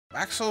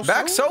Back so soon?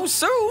 Back so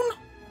soon?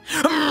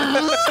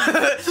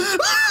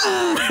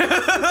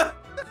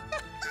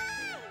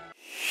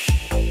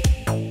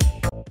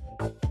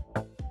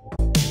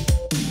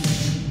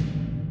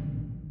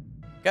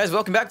 Guys,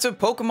 welcome back to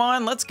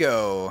Pokemon Let's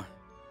Go.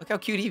 Look how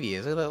cute Eevee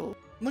is.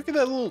 Look at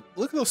that little,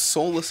 look at those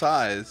soulless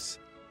eyes.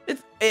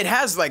 It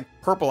has like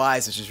purple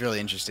eyes, which is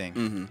really interesting.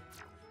 Mm-hmm.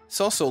 It's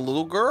also a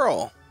little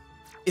girl.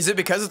 Is it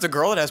because it's a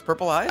girl that has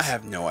purple eyes? I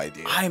have no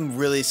idea. I'm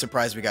really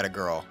surprised we got a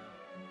girl.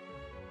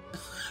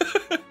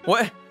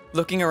 What?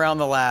 Looking around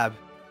the lab.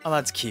 Oh,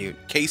 that's cute.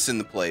 Case in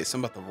the place. I'm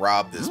about to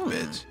rob this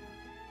bitch.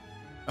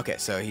 Okay,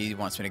 so he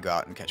wants me to go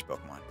out and catch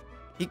Pokemon.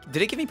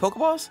 Did it give me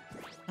Pokeballs?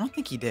 I don't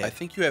think he did. I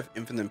think you have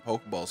infinite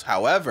Pokeballs.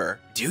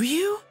 However... Do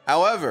you?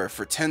 However,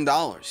 for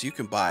 $10, you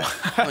can buy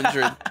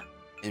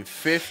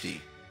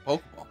 150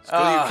 Pokeballs.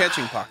 Go to your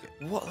catching pocket.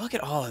 Well, look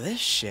at all of this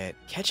shit.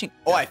 Catching...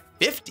 Oh, I have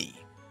 50.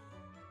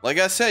 Like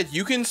I said,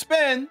 you can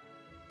spend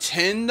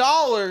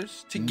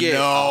 $10 to get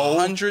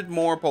 100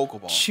 more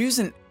Pokeballs. Choose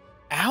an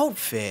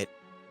outfit.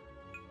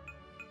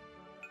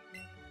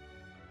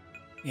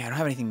 Yeah, I don't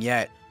have anything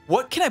yet.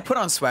 What can I put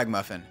on Swag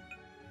Muffin?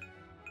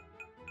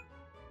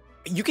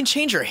 You can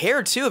change your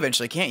hair too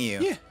eventually, can't you?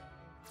 Yeah.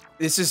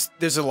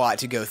 There's a lot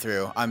to go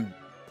through. I'm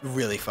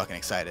really fucking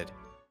excited.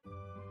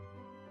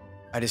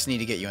 I just need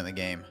to get you in the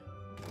game.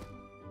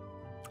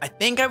 I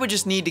think I would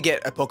just need to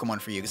get a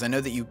Pokemon for you because I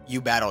know that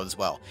you battled as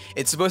well.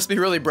 It's supposed to be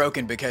really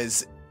broken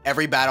because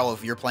every battle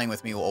if you're playing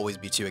with me will always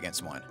be 2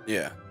 against 1.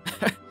 Yeah.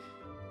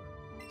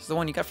 This is the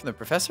one you got from the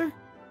professor?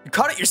 You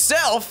caught it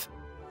yourself?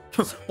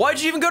 Why'd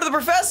you even go to the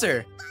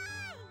professor?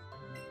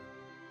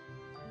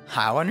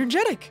 How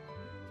energetic.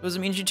 Suppose it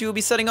means you two will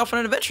be setting off on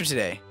an adventure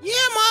today. Yeah,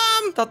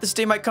 Mom! Thought this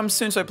day might come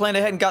soon, so I planned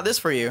ahead and got this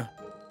for you.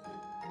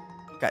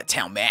 Got a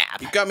town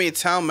map. You got me a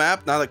town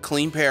map, not a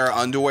clean pair of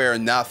underwear or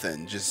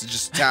nothing.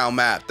 Just town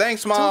map.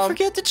 Thanks, Mom. Don't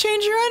forget to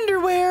change your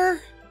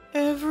underwear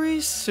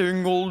every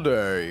single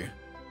day.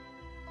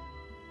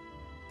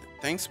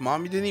 Thanks,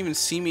 Mom. You didn't even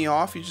see me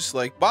off. You just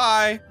like,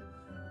 bye.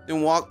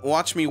 Then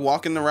watch me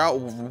walking the route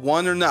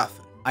 1 or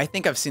nothing. I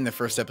think I've seen the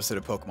first episode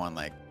of Pokemon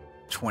like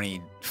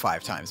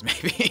 25 times,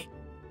 maybe.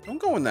 Don't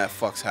go in that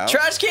fuck's house.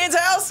 Trash Can's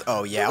house?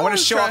 Oh, yeah. I want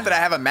to show off that I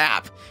have a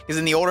map. Because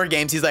in the older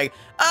games, he's like,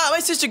 oh, my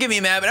sister gave me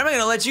a map, and I'm not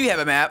going to let you have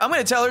a map. I'm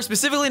going to tell her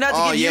specifically not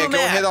to give you a map.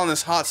 Oh, yeah, go hit on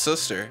this hot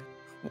sister.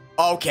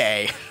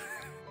 Okay.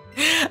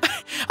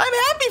 I'm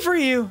happy for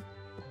you.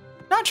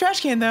 Not Trash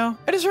Can, though.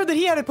 I just heard that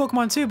he had a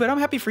Pokemon, too, but I'm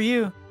happy for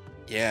you.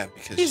 Yeah,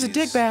 because he's a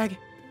dickbag.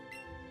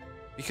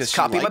 Because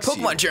copy my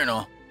Pokemon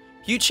journal.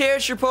 If you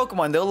cherish your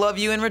Pokemon, they'll love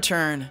you in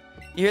return.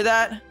 You hear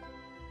that?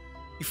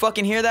 You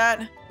fucking hear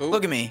that? Ooh.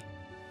 Look at me.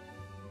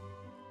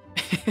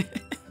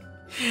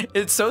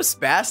 It's so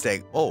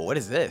spastic. Oh, what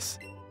is this?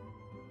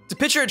 It's a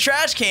picture of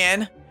Trash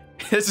Can.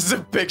 This is a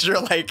picture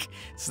like,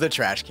 this is the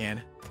Trash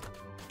Can.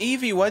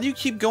 Eevee, why do you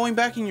keep going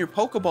back in your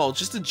Pokeball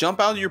just to jump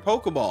out of your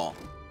Pokeball?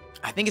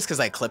 I think it's because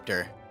I clipped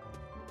her.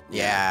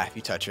 Yeah, if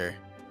you touch her.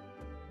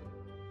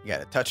 You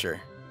gotta touch her.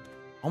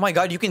 Oh my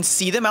god, you can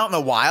see them out in the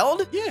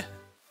wild? Yeah.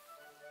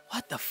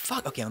 What the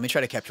fuck? Okay, let me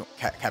try to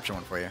capture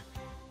one for you.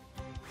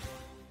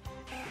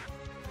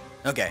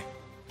 Okay.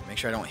 Make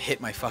sure I don't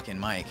hit my fucking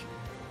mic.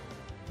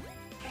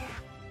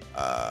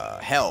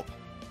 Help.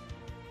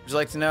 Would you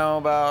like to know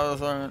about...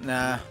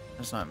 Nah,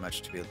 there's not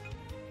much to be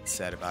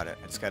said about it.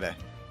 I just gotta...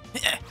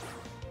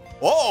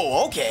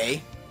 Whoa,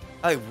 okay.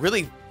 I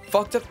really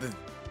fucked up the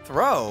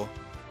throw.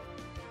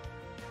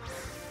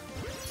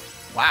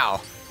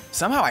 Wow.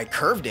 Somehow I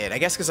curved it. I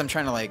guess because I'm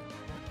trying to like...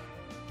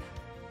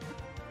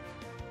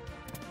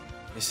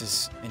 This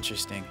is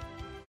interesting.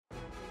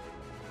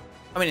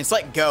 I mean, it's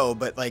like Go,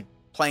 but like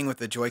playing with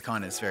the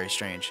Joy-Con is very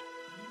strange.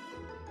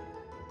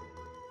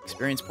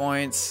 Experience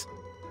points.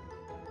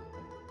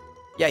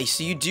 Yeah,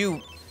 so you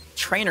do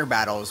trainer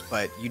battles,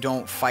 but you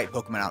don't fight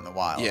Pokemon out in the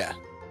wild. Yeah.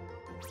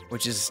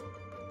 Which is...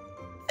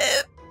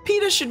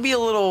 PETA should be a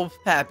little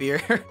happier.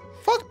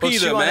 Fuck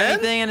PETA,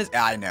 man.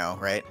 I know,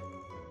 right?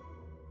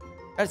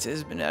 That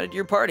has been added to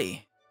your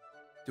party.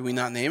 Do we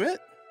not name it?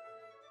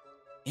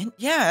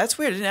 Yeah, that's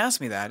weird. It didn't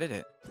ask me that, did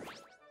it?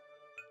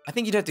 I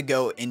think you'd have to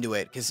go into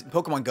it, because in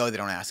Pokemon Go, they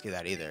don't ask you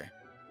that either.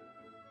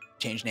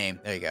 Change name.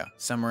 There you go.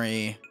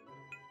 Summary.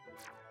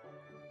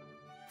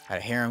 Got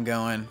a harem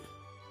going.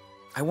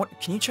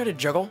 Can you try to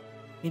juggle?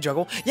 Can you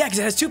juggle? Yeah, because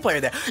it has 2-player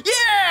there.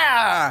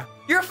 Yeah!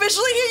 You're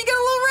officially here. You got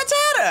a little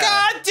Rattata.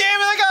 God damn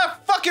it, I got a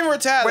fucking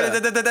Rattata. Wait,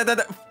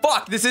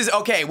 fuck, this is...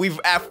 Okay, we've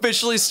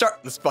officially started...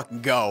 Let's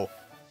fucking go.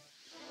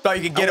 Thought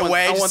you could get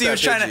away. I want See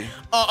who's trying to...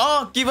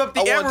 Give up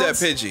the I emeralds. want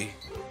that Pidgey.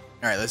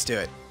 All right, let's do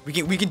it. We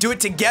can do it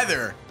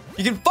together.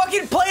 You can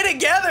fucking play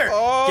together.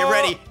 Oh, get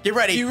ready. Get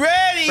ready. You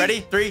ready?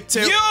 Ready? 3, 2.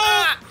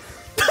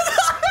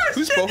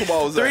 Whose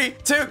Pokeball was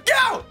that? 3, 2,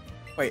 go!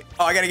 Wait.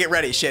 Oh, I gotta get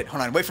ready. Shit.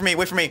 Hold on. Wait for me.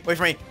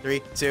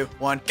 3, 2,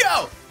 1,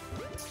 go!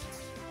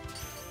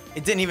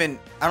 It didn't even.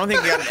 I don't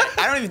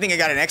even think I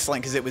got an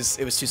excellent because it was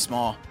too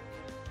small.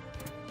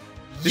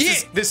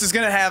 This is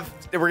gonna have.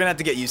 We're gonna have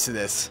to get used to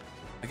this.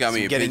 I got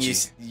me a getting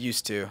Pidgey.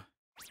 used to.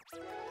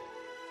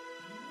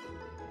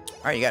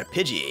 All right, you got a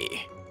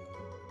Pidgey.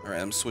 All right,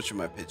 I'm switching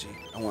my Pidgey.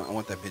 I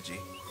want that Pidgey.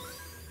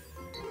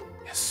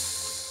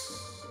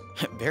 Yes.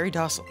 Very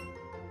docile.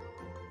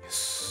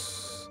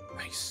 Yes.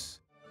 Nice.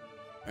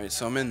 All right,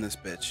 so I'm in this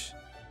bitch.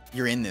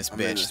 You're in this I'm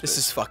bitch. in this This bitch.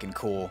 is fucking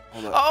cool.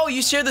 Hold up. Oh,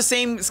 you share the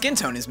same skin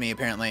tone as me,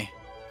 apparently.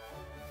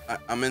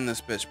 I'm in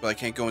this bitch, but I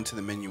can't go into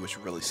the menu, which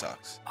really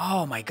sucks.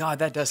 Oh my god,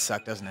 that does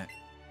suck, doesn't it?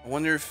 I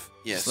wonder if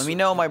yes. Just let me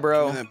know, my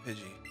bro. Give me that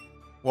Pidgey.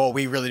 Well,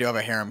 we really do have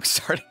a harem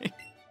starting.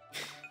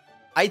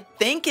 I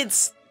think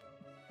it's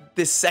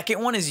the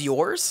second one is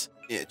yours.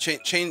 Yeah,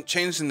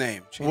 change the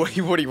name. What do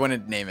you want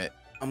to name it?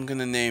 I'm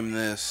gonna name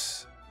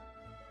this.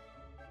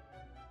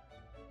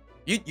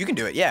 You can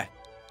do it, yeah.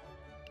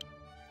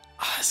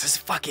 Oh, this is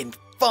fucking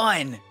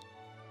fun.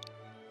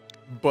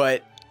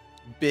 But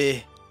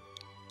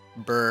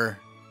burb.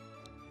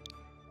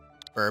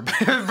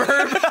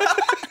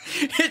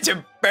 It's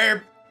a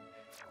burb.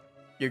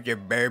 You're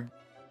burb.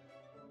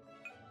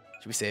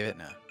 Should we save it?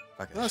 No.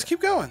 Fuck it. Let's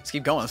keep going. Let's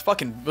keep going. Let's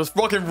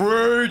fucking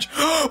rage.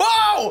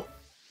 Oh!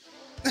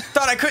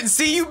 Thought I couldn't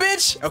see you,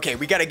 bitch. Okay,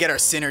 we gotta get our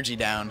synergy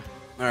down.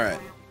 All right.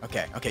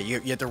 Okay. You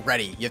have to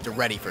ready. You have to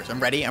ready first. I'm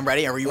ready. Are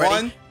you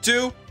ready? 1,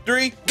 2,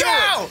 3,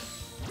 Go!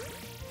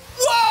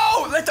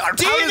 Whoa! Let our powers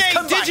DNA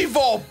combine.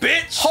 Digivolve,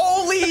 bitch!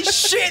 Holy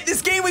shit!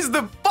 This game is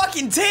the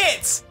fucking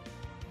tits.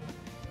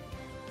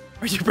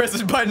 Are you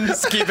pressing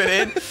buttons? Keep it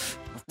in.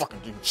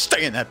 Fucking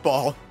stay in that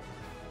ball.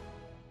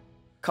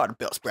 Caught a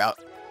Bellsprout.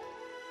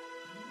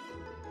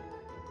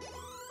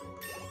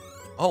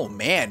 Oh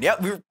man,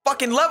 yep, we're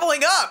fucking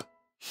leveling up.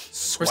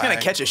 We're just gonna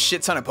catch a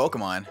shit ton of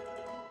Pokemon.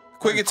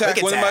 Quick attack.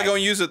 Quick When am I attack. gonna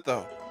use it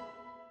though?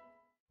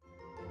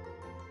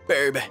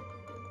 Burb.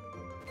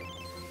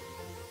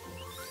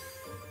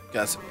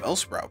 Got some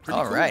Bellsprout. Pretty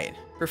All cool. right.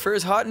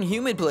 Prefers hot and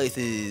humid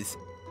places.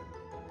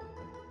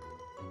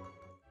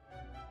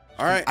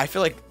 All right. I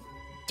feel like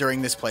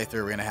during this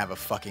playthrough, we're gonna have a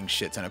fucking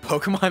shit ton of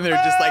Pokemon that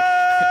are just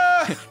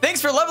like, thanks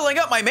for leveling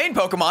up my main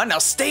Pokemon. Now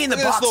stay in the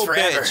Look at this box little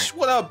forever. bitch.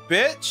 What up,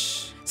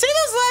 bitch? See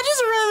those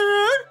ledges around the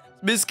road?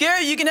 It's a bit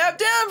scary. You can hop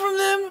down from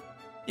them.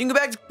 You can go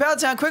back to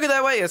Powder Town quicker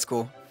that way. That's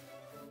cool.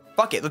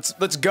 Fuck it.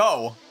 Let's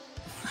go.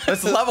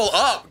 Let's level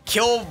up.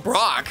 Kill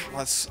Brock.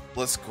 Let's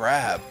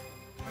grab.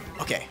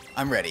 Okay,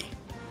 I'm ready.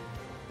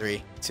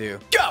 3, 2,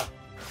 go!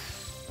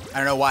 I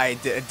don't know why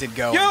it did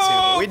go. Yo! Into,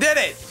 but we did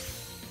it.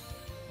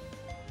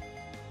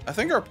 I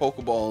think our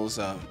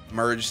Pokeballs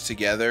merged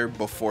together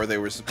before they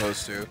were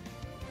supposed to.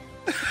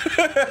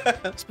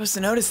 I'm supposed to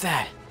notice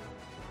that.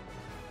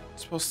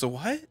 Supposed to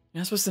what?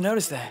 You're not supposed to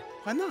notice that.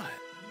 Why not?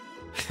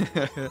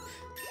 Burb,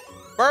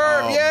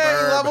 Burb,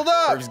 yay, leveled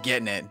up. Burb's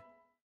getting it.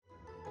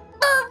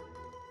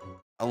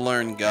 I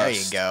learned Gust. There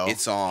you go.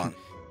 It's on.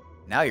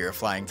 Now you're a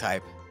flying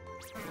type.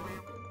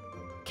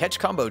 Catch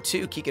combo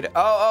 2, kick it.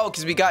 Oh,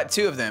 because we got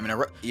 2 of them in a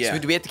row. Yeah. So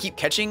do we have to keep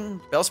catching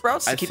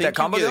Bellsprouts to keep that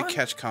combo you get going? a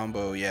catch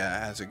combo,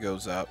 yeah, as it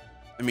goes up.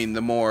 I mean,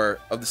 the more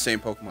of the same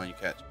Pokemon you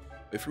catch.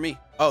 Wait for me.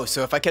 Oh,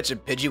 so if I catch a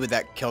Pidgey, would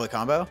that kill the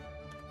combo?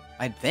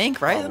 I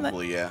think, right?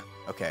 Probably, yeah.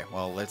 Okay,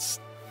 well, let's...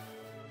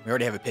 We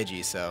already have a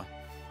Pidgey, so...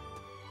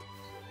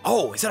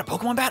 Oh, is that a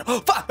Pokemon battle?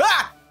 Oh, fuck!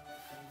 Ah!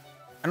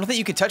 I don't think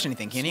you can touch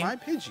anything, can you?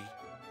 It's my Pidgey.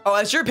 Oh,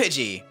 that's your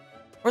Pidgey.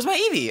 Where's my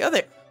Eevee? Oh,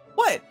 there.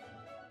 What?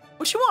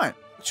 What you want?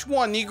 What you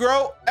want,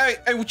 Negro?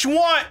 Hey, what you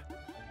want?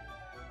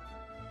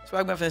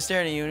 Swag went from the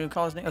staring at you and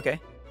call his name. Okay.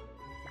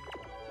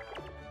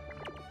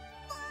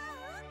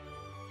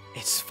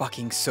 It's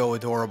fucking so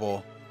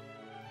adorable.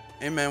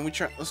 Hey, man,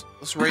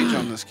 let's rage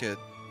on this kid.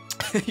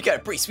 You got a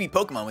pretty sweet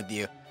Pokemon with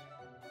you.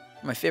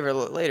 My favorite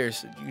later,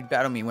 so you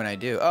battle me when I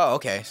do. Oh,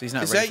 okay. So he's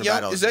not ready for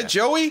battles. Is that yet.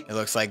 Joey? It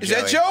looks like Is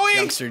Joey. that Joey?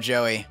 Youngster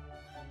Joey.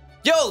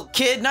 Yo,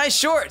 kid, nice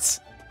shorts.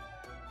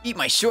 Eat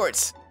my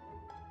shorts.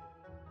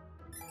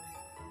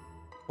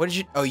 What did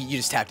you... Oh, you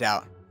just tapped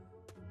out.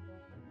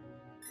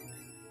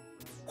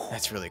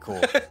 That's really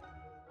cool.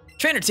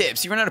 Trainer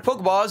tips. You run out of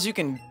Pokeballs, you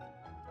can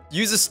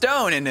use a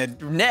stone and a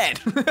net.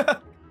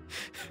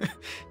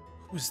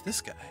 Who's this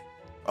guy?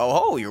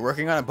 Oh, you're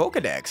working on a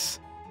Pokedex.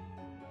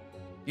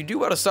 You do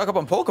well to suck up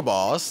on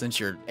Pokeballs since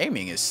your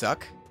aiming is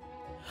suck.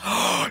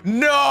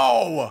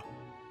 No!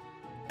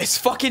 It's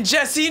fucking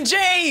Jesse and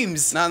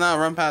James! Nah,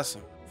 run past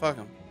him. Fuck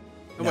him.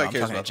 No, Nobody I'm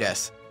cares talking about to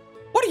Jess.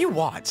 What do you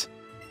want?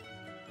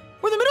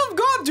 We're in the middle of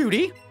guard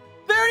duty.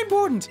 Very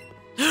important.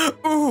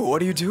 Ooh,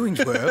 what are you doing,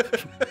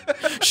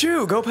 twerp?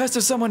 Shoo, go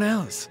pester someone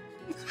else.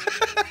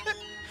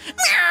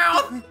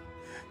 Meow.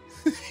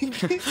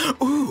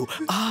 Ooh,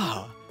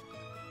 ah.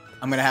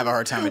 I'm gonna have a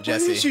hard time with Why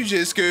Jesse. did you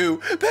just go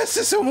past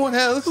to someone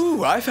else?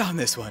 Ooh, I found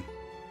this one.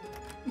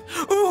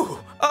 Ooh,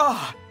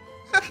 ah.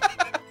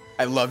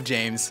 I love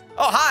James.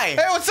 Oh, hi.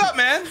 Hey, what's up,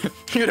 man?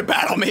 You're gonna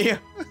battle me. You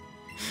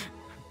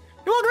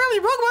walk around with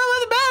your Pokemon,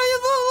 let the battle. You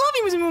love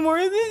you with more.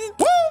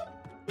 Woo!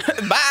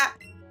 Bye.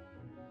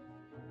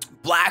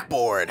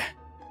 Blackboard.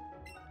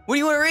 What do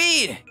you want to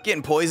read?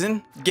 Getting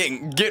poisoned?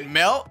 Getting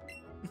melt?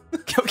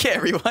 Okay,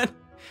 everyone.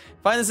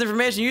 Find this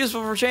information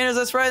useful for trainers.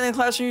 That's right. In the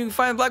classroom, you can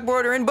find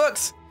Blackboard or in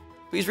books.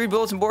 Please read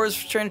bulletin boards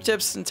for trainer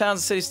tips in towns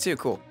and cities too.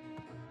 Cool.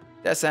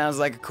 That sounds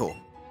like a cool.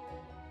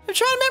 I'm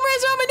trying to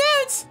memorize all my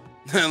notes.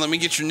 Let me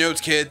get your notes,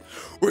 kid.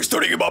 We're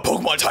studying about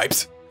Pokemon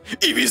types.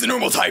 Eevee is the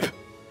normal type.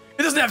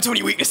 It doesn't have too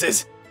many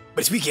weaknesses,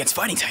 but it's weak against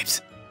fighting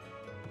types.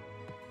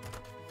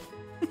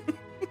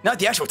 Not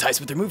the actual types,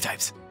 but their move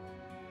types.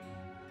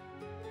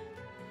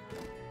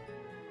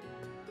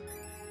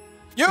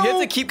 Yo! You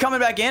have to keep coming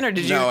back in, or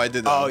did you? No, I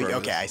did that on purpose.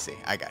 Okay, I see.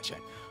 I gotcha.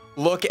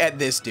 Look at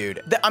this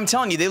dude. I'm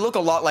telling you, they look a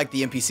lot like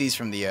the NPCs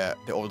from the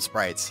old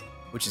sprites,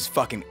 which is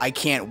fucking. I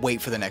can't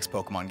wait for the next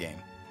Pokemon game,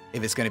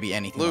 if it's gonna be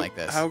anything Luke, like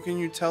this. how can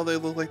you tell they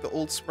look like the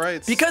old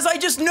sprites? Because I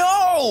just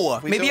know.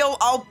 Maybe don't-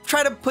 I'll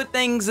try to put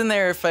things in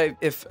there if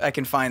I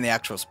can find the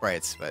actual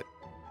sprites. But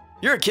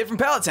you're a kid from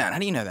Pallet Town. How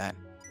do you know that?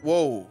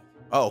 Whoa.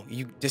 Oh,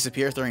 you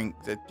disappear during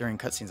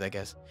cutscenes, I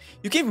guess.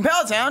 You came from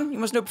Pallet Town. You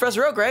must know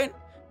Professor Oak, right?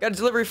 Got a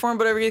delivery for him,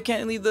 but you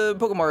can't leave the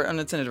Pokemon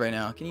unattended right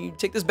now. Can you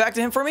take this back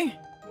to him for me?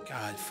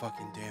 God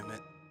fucking damn it.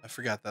 I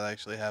forgot that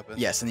actually happened.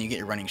 Yes, and then you get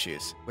your running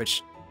shoes,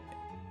 which...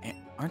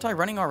 Aren't I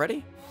running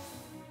already?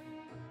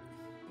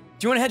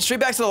 Do you want to head straight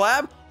back to the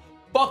lab?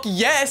 Fuck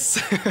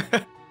yes!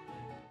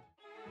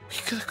 We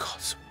could have called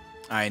some...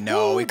 I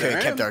know, Ooh, we could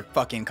have kept damn. our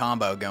fucking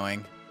combo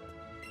going.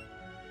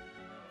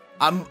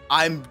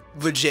 I'm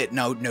legit,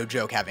 no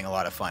joke, having a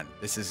lot of fun.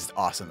 This is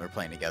awesome, we're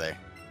playing together.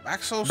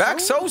 Back so Back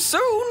soon? so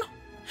soon?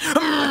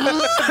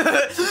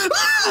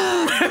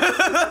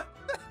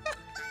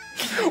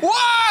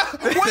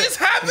 What? What is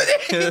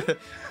happening?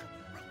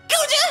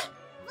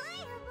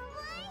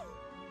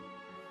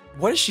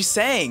 What is she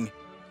saying?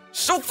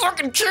 So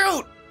fucking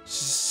cute!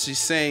 She's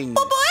saying...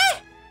 Oh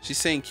boy! She's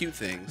saying cute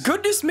things.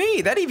 Goodness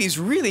me, that Eevee's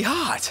really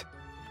hot.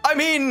 I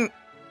mean,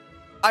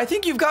 I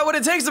think you've got what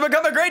it takes to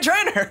become a great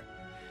trainer.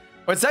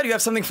 What's that? You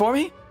have something for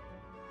me?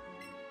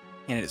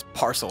 And it is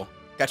parcel.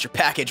 Got your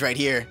package right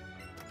here.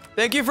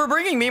 Thank you for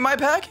bringing me my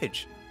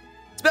package.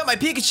 It's about my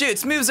Pikachu. It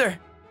smooths her.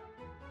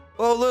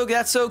 Oh, look,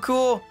 that's so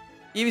cool.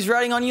 Eevee's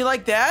riding on you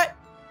like that?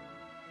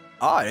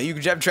 Oh, you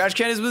could have trash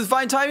cans with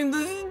fine timing.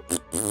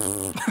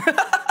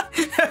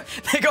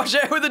 They go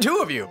share with the two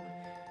of you.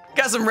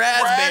 Got some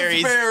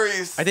raspberries.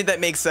 Raspberries. I think that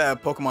makes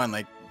Pokemon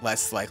like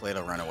less likely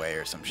to run away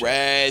or some shit.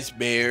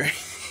 Raspberry.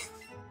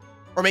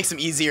 Or makes them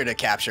easier to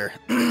capture.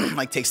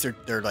 Like takes their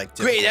like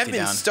Great, I've difficulty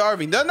been down.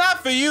 starving. They're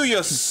not for you,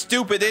 you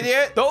stupid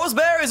idiot. Those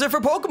berries are for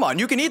Pokemon.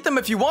 You can eat them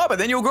if you want, but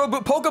then you'll grow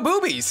Poke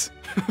Boobies.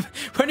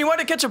 When you want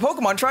to catch a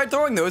Pokemon, try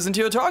throwing those into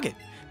your target.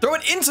 Throw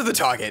it into the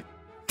target.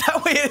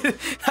 That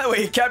way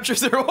it captures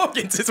their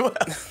organs as well.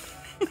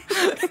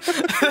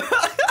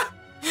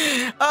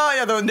 Oh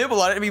yeah, they'll nibble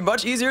on it. It'd be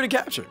much easier to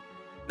capture.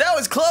 That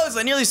was close.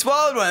 I nearly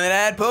swallowed one and I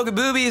had Poke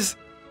Boobies.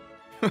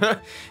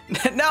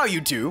 Now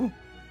you two.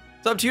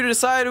 It's up to you to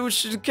decide who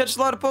should catch a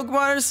lot of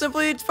Pokemon or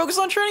simply focus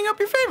on training up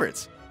your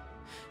favorites.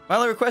 My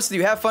only request is that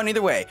you have fun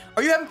either way.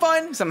 Are you having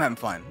fun? Because I'm having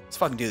fun. Let's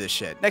fucking do this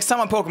shit. Next time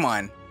on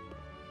Pokemon,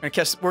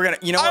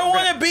 you know what? I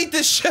want to beat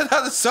this shit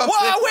out of something.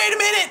 Whoa, wait a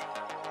minute!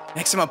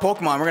 Next time on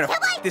Pokemon, we're gonna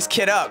f this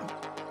kid up.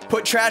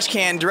 Put trash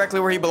can directly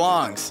where he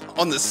belongs.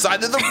 On the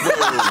side of the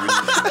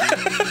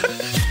road.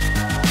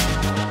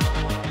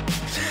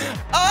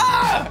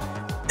 Ah!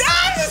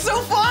 This is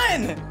so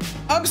fun!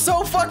 I'm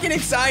so fucking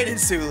excited,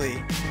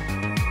 Suli.